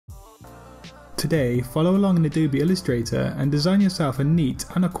Today, follow along in Adobe Illustrator and design yourself a neat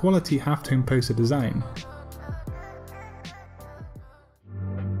and a quality halftone poster design.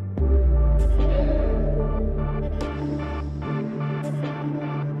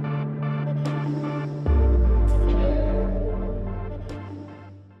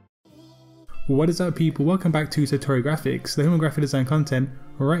 What is up people, welcome back to Satori Graphics, the home of graphic design content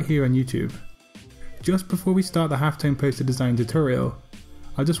right here on YouTube. Just before we start the halftone poster design tutorial,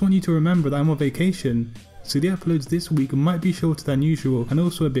 I just want you to remember that I'm on vacation, so the uploads this week might be shorter than usual and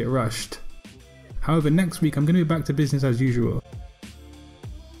also a bit rushed. However, next week I'm going to be back to business as usual.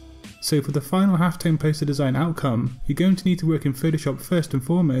 So for the final halftone poster design outcome, you're going to need to work in Photoshop first and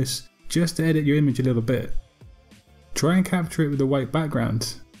foremost, just to edit your image a little bit. Try and capture it with a white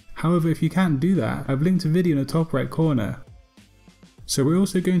background. However, if you can't do that, I've linked a video in the top right corner. So we're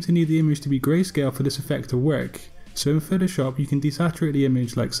also going to need the image to be grayscale for this effect to work. So in Photoshop you can desaturate the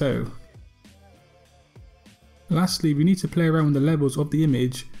image like so. Lastly, we need to play around with the levels of the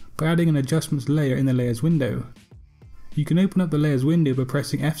image by adding an adjustments layer in the layers window. You can open up the layers window by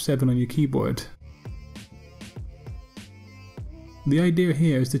pressing F7 on your keyboard. The idea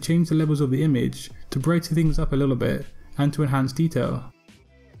here is to change the levels of the image to brighten things up a little bit and to enhance detail.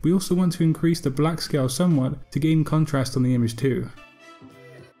 We also want to increase the black scale somewhat to gain contrast on the image too.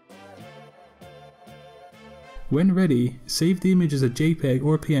 When ready, save the image as a JPEG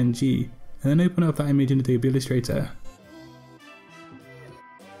or a PNG and then open up that image in Adobe Illustrator.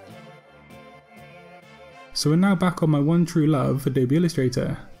 So we're now back on my one true love, Adobe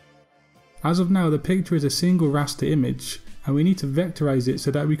Illustrator. As of now, the picture is a single raster image and we need to vectorize it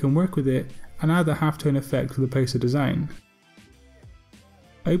so that we can work with it and add the halftone effect for the poster design.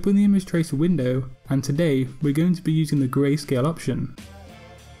 Open the image tracer window and today we're going to be using the grayscale option.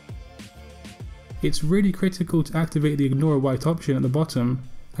 It's really critical to activate the ignore white option at the bottom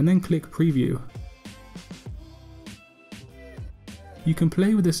and then click preview. You can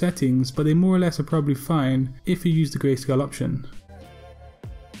play with the settings, but they more or less are probably fine if you use the grayscale option.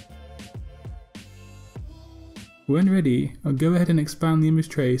 When ready, I'll go ahead and expand the image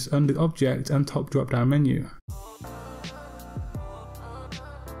trace under the object and top drop down menu.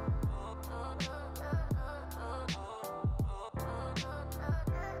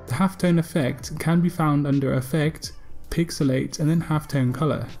 The halftone effect can be found under Effect, Pixelate and then Halftone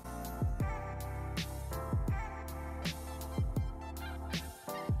Color.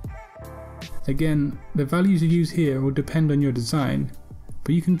 Again, the values you use here will depend on your design,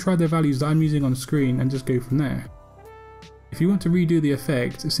 but you can try the values that I'm using on screen and just go from there. If you want to redo the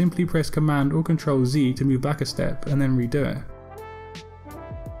effect, simply press Command or Ctrl Z to move back a step and then redo it.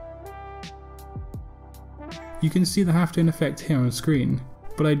 You can see the halftone effect here on screen,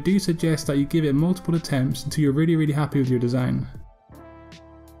 but I do suggest that you give it multiple attempts until you're really happy with your design.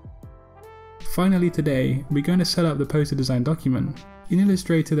 Finally today, we're going to set up the poster design document. In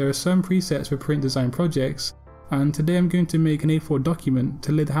Illustrator there are some presets for print design projects, and today I'm going to make an A4 document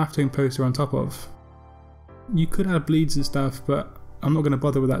to lay the halftone poster on top of. You could add bleeds and stuff, but I'm not going to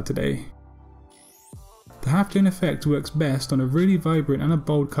bother with that today. The halftone effect works best on a really vibrant and a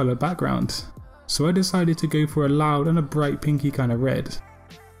bold colour background, so I decided to go for a loud and a bright pinky kind of red.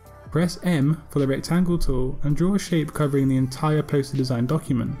 Press M for the rectangle tool and draw a shape covering the entire poster design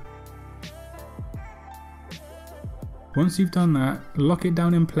document. Once you've done that, lock it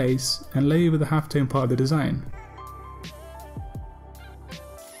down in place and lay over the halftone part of the design.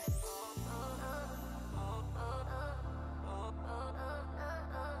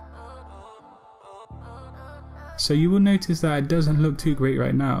 So you will notice that it doesn't look too great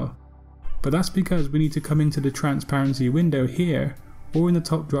right now, but that's because we need to come into the transparency window here or in the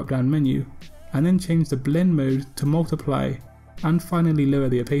top drop down menu and then change the blend mode to multiply and finally lower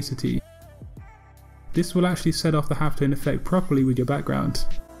the opacity. This will actually set off the halftone effect properly with your background.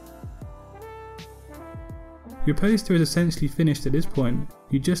 Your poster is essentially finished at this point,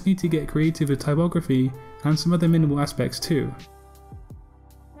 you just need to get creative with typography and some other minimal aspects too.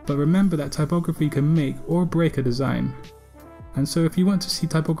 But remember that typography can make or break a design, and so if you want to see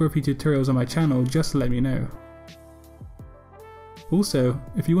typography tutorials on my channel, just let me know. Also,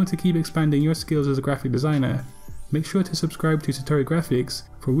 if you want to keep expanding your skills as a graphic designer, make sure to subscribe to Satori Graphics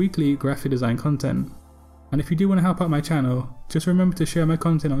for weekly graphic design content. And if you do want to help out my channel, just remember to share my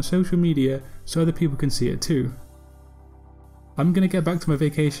content on social media so other people can see it too. I'm going to get back to my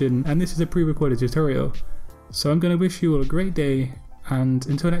vacation and this is a pre-recorded tutorial, so I'm going to wish you all a great day and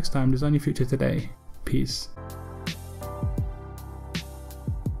until next time, design your future today. Peace.